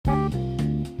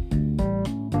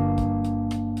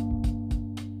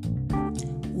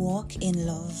Walk in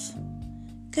Love.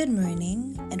 Good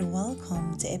morning and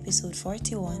welcome to episode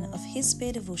 41 of His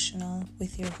Bay Devotional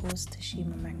with your host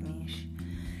Shima Magnish.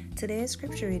 Today's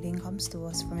scripture reading comes to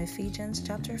us from Ephesians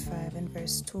chapter 5 and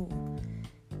verse 2.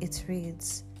 It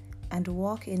reads, "And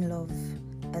walk in love,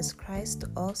 as Christ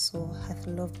also hath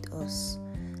loved us,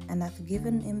 and hath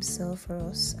given himself for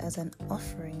us as an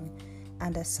offering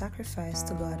and a sacrifice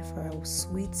to God for a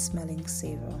sweet-smelling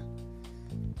savor."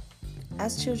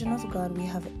 As children of God, we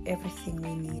have everything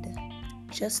we need,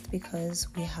 just because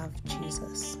we have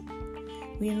Jesus.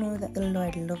 We know that the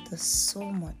Lord loved us so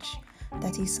much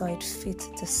that He saw it fit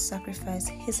to sacrifice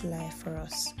His life for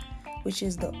us, which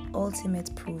is the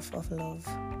ultimate proof of love.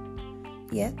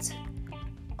 Yet,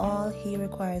 all He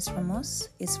requires from us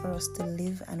is for us to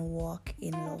live and walk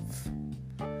in love.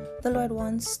 The Lord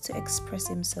wants to express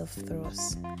Himself through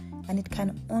us, and it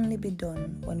can only be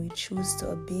done when we choose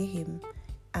to obey Him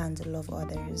and love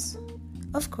others.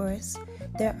 Of course,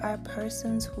 there are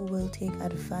persons who will take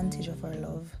advantage of our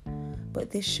love,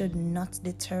 but this should not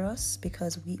deter us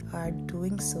because we are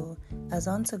doing so as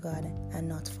unto God and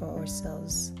not for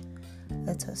ourselves.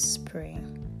 Let us pray.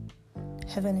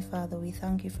 Heavenly Father, we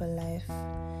thank You for life.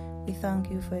 We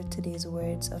thank You for today's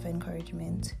words of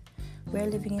encouragement. We are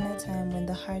living in a time when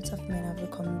the hearts of men have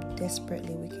become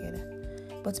desperately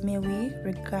wicked. But may we,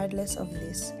 regardless of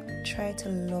this, try to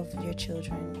love Your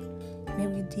children. May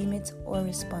we deem it our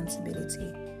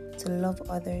responsibility to love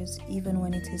others even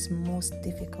when it is most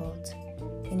difficult.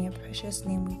 In Your precious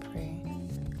name we pray.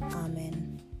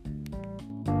 Amen.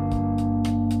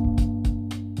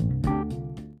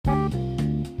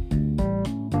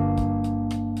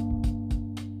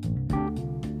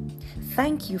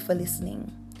 Thank you for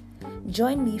listening.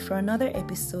 Join me for another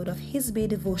episode of His Bay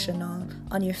Devotional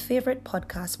on your favorite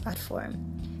podcast platform.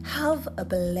 Have a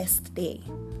blessed day.